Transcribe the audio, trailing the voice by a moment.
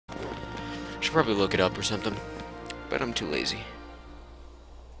Should probably look it up or something, but I'm too lazy.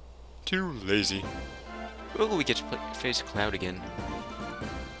 Too lazy. Oh, we get to face Cloud again.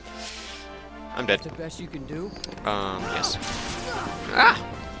 I'm dead. The best you can do? Yes. Ah!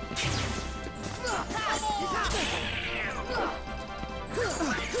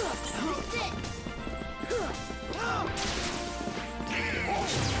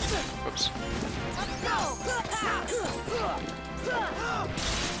 Oops.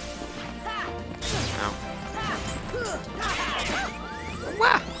 Ow.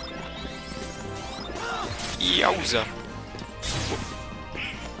 Wah! Yowza!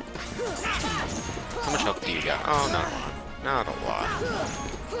 How much health do you got? Oh, not a lot. Not a lot.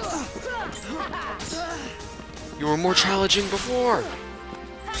 You were more challenging before!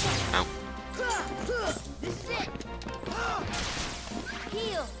 Ow.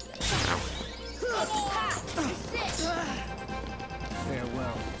 Ow.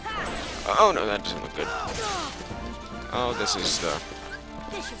 Farewell. Oh no, that doesn't look good. Oh, this is the...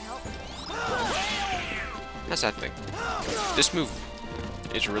 That's that thing. This move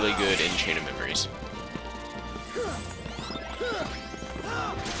is really good in Chain of Memories.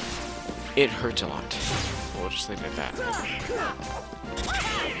 It hurts a lot. We'll just leave it at that.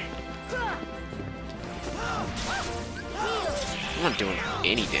 I'm not doing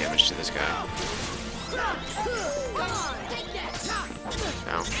any damage to this guy.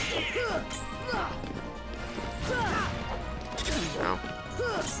 Ow. Ow.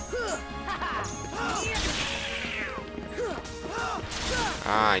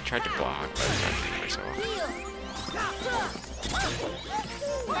 Ah, I tried to block, but I tried to do myself.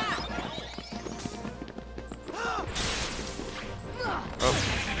 Oh,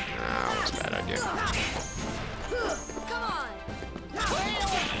 that was a bad idea.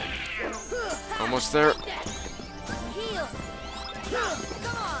 Almost there.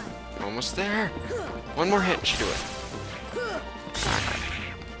 Almost there. One more hit should do it. Okay.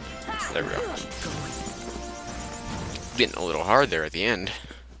 There we go. Getting a little hard there at the end.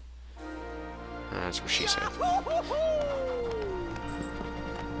 That's what she said.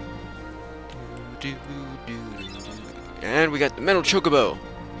 And we got the metal chocobo.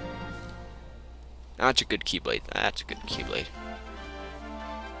 That's a good keyblade. That's a good keyblade.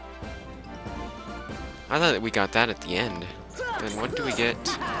 I thought that we got that at the end. Then what do we get?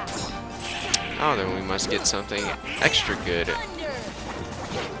 Oh, then we must get something extra good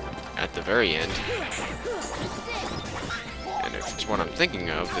at the very end. And if it's what I'm thinking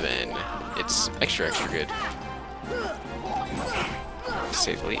of, then it's extra, extra good. To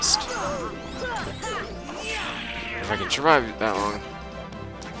say the least. If I can survive it that long.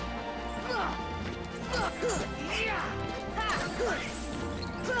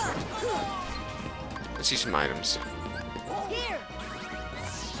 Let's see some items.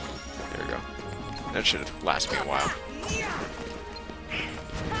 There we go. That should last me a while.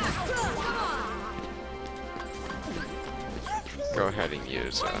 Go ahead and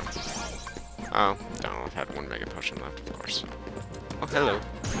use, oh, Donald had one mega potion left, of course. Oh, hello.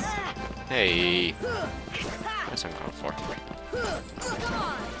 Hey. That's uncalled for.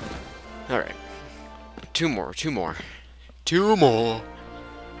 Alright. Two more. Two more.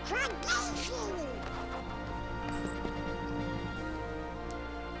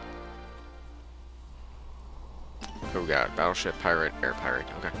 Oh, we got battleship, pirate, air pirate.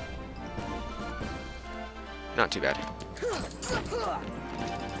 Okay. Not too bad.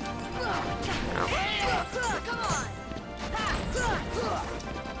 Ow.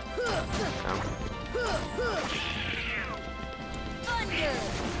 Ow.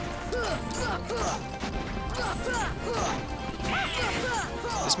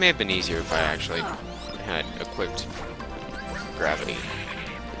 This may have been easier if I actually had equipped gravity.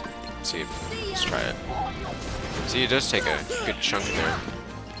 Let's try it. See, it does take a good chunk of their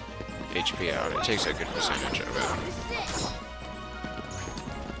HP out. It takes a good percentage of it.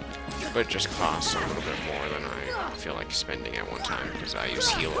 But it just costs a little bit more than I feel like spending at one time because I use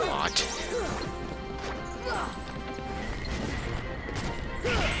heal a lot.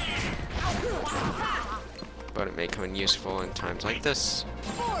 But it may come in useful in times like this.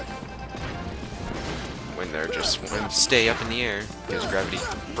 When they're just wanting to stay up in the air because gravity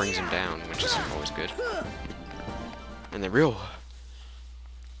brings them down, which is always good. And they're real.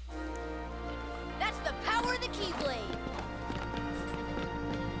 That's the power of the Keyblade.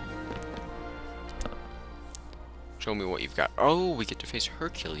 Show me what you've got. Oh, we get to face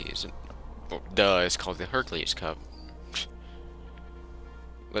Hercules. Oh, duh, it's called the Hercules Cup.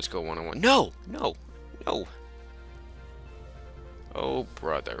 Let's go one-on-one. No! No! No! Oh,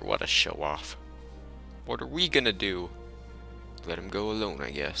 brother, what a show-off. What are we gonna do? Let him go alone,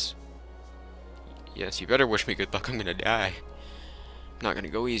 I guess. Yes, you better wish me good luck. I'm gonna die. I'm not gonna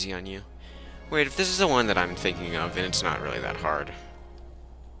go easy on you. Wait, if this is the one that I'm thinking of, then it's not really that hard.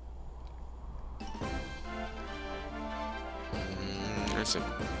 That's it.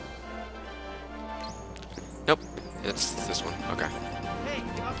 Nope, it's this one. Okay. Hey,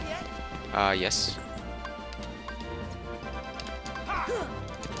 you up yet? Yes.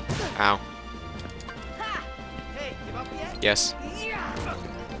 Ow. Hey, you up yet? Yes.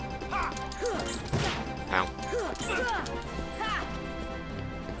 Ow.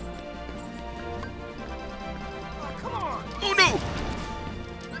 Oh, come on. Oh no!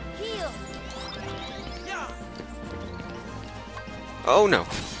 Heal. Yeah. Oh no.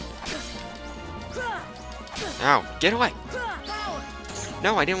 Ow, get away! Power.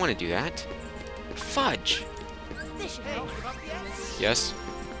 No, I didn't want to do that. Fudge. This should Hey, help. you up yet? Yes.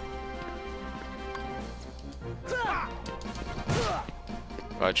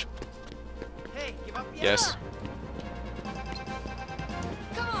 Fudge. Hey, you up yet? Yes.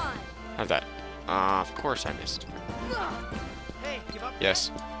 Come on. Have that. Of course I missed. Hey, you up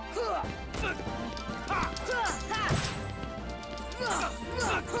Yes.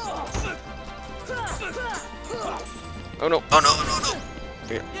 Oh no! Oh no! No! No!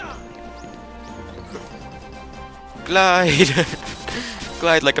 Here. Yeah. Glide!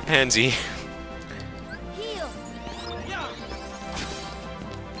 Glide like a pansy. Heal. Yeah.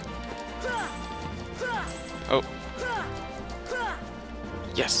 Oh.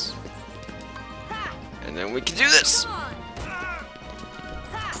 Yes. And then we can do this! Come on.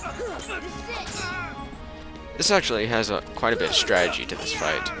 This is it. This actually has quite a bit of strategy to this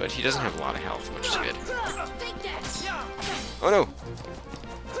fight, but he doesn't have a lot of health, which is good. Take that. Yeah. Oh no!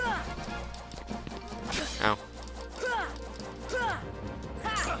 Ow.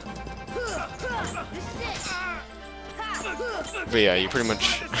 This is it. But yeah, you pretty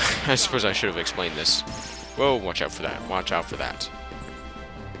much... I suppose I should have explained this. Whoa, watch out for that. Watch out for that.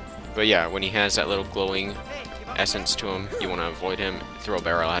 But yeah, when he has that little glowing Hey, you up essence to him, you want to avoid him, throw a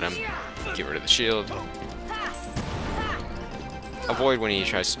barrel at him, get rid of the shield. Avoid when he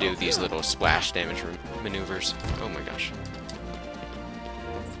tries to do these little splash damage maneuvers. Oh my gosh.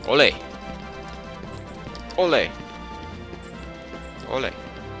 Ole! Ole! Ole. Take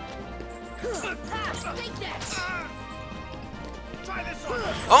that. Try this one.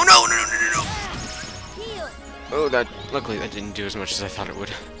 Oh no, no, no, no, no! Heal. Oh, that, luckily that didn't do as much as I thought it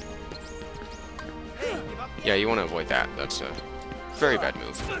would. Hey, you up yet? Yeah, you want to avoid that. That's a very bad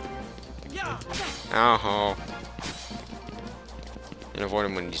move. Yeah. Ow. And avoid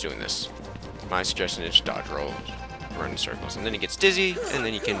him when he's doing this. My suggestion is dodge roll, run in circles, and then he gets dizzy, and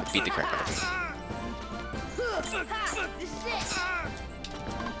then you can beat the crap out of him. This is it.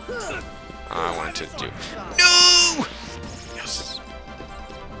 I wanted to do... No! Yes!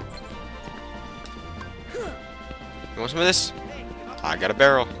 You want some of this? Hey, you up? I got a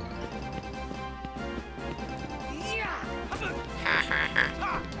barrel. Yeah. Ha ha ha.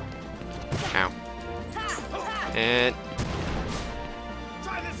 Ow. And...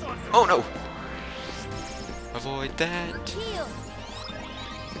 Try this one. Oh no! Avoid that. Heal.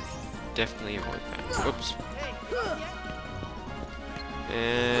 Definitely avoid that. Oops. Hey, you up yet?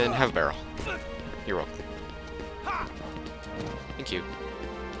 And have a barrel. You're welcome. Ha. Thank you.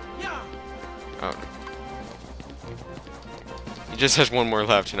 Yeah. Oh. He just has one more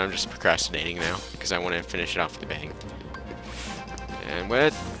left, and I'm just procrastinating now, because I want to finish it off with a bang. And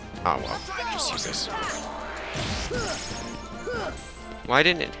with... Oh, well. Just use this. Why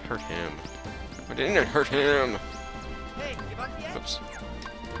didn't it hurt him? Why didn't it hurt him? Hey, you up yet? Oops.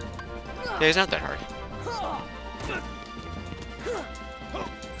 Yeah, he's not that hard.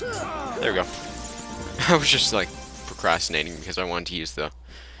 There we go. I was just, like, procrastinating because I wanted to use the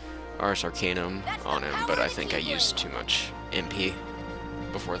Ars Arcanum on him, but I think I used too much MP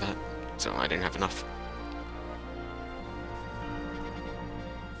before that, so I didn't have enough.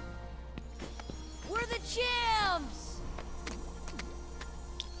 We're the champs.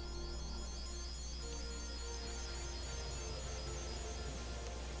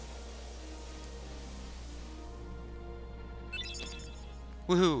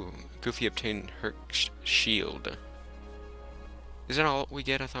 Woohoo! Goofy obtained her shield. Is that all we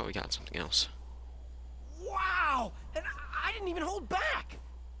get? I thought we got something else. Wow! And I didn't even hold back.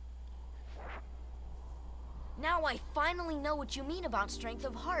 Now I finally know what you mean about strength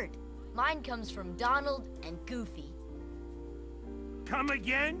of heart. Mine comes from Donald and Goofy. Come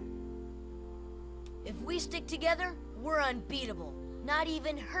again? If we stick together, we're unbeatable. Not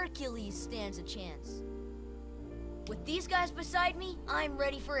even Hercules stands a chance. With these guys beside me, I'm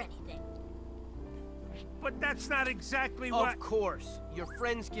ready for anything. But that's not exactly Of course. Your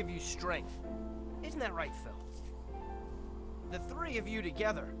friends give you strength. Isn't that right, Phil? The three of you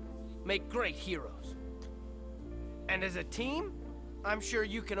together make great heroes. And as a team, I'm sure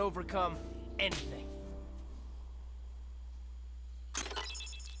you can overcome anything.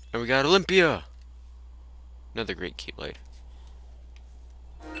 And we got Olympia! Another great Keyblade.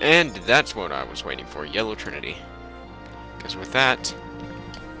 And that's what I was waiting for, Yellow Trinity. Because with that,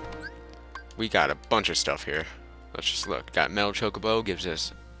 we got a bunch of stuff here. Let's just look. Got Metal Chocobo, gives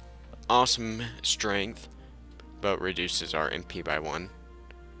us awesome strength, but reduces our MP by 1.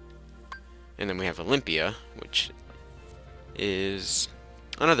 And then we have Olympia, which is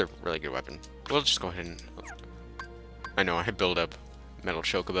another really good weapon. We'll just go ahead and... I know, I build up Metal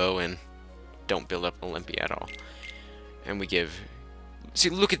Chocobo and don't build up Olympia at all. And we give... See,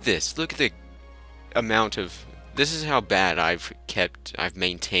 look at this. Look at the amount of... This is how bad I've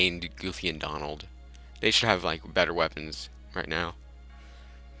maintained Goofy and Donald. They should have, like, better weapons right now.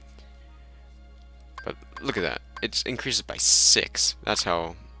 But look at that. It increases by 6. That's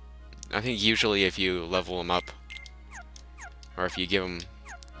how... I think usually if you level them up, or if you give them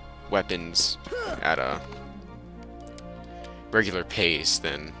weapons at a regular pace,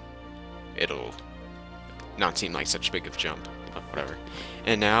 then it'll not seem like such a big of a jump. But whatever.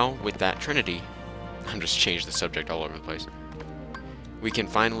 And now, with that Trinity, I'm just changed the subject all over the place. We can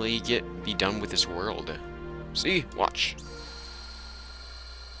finally be done with this world. See? Watch.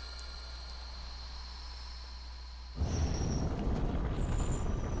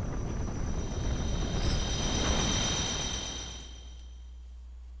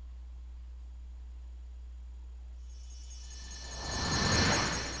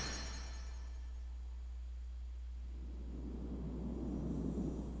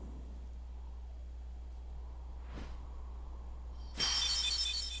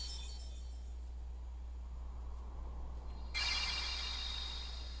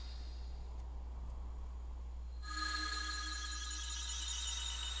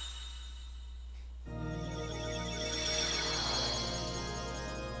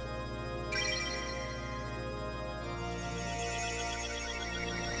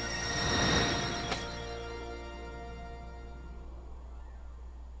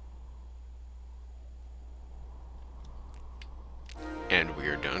 And we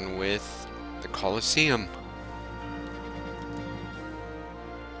are done with the Coliseum.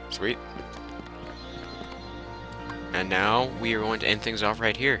 Sweet. And now we are going to end things off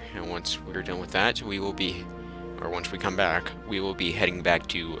right here. And once we're done with that, we will be, or once we come back, we will be heading back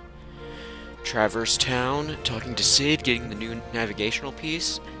to Traverse Town, talking to Sid, getting the new navigational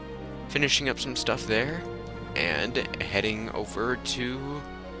piece, finishing up some stuff there, and heading over to...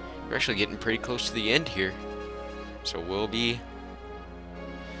 We're actually getting pretty close to the end here. So we'll be...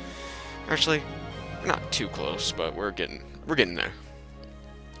 Actually, not too close, but we're getting there.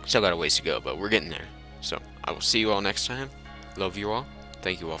 Still got a ways to go, but we're getting there. So, I will see you all next time. Love you all.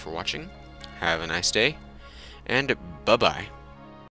 Thank you all for watching. Have a nice day. And bye-bye.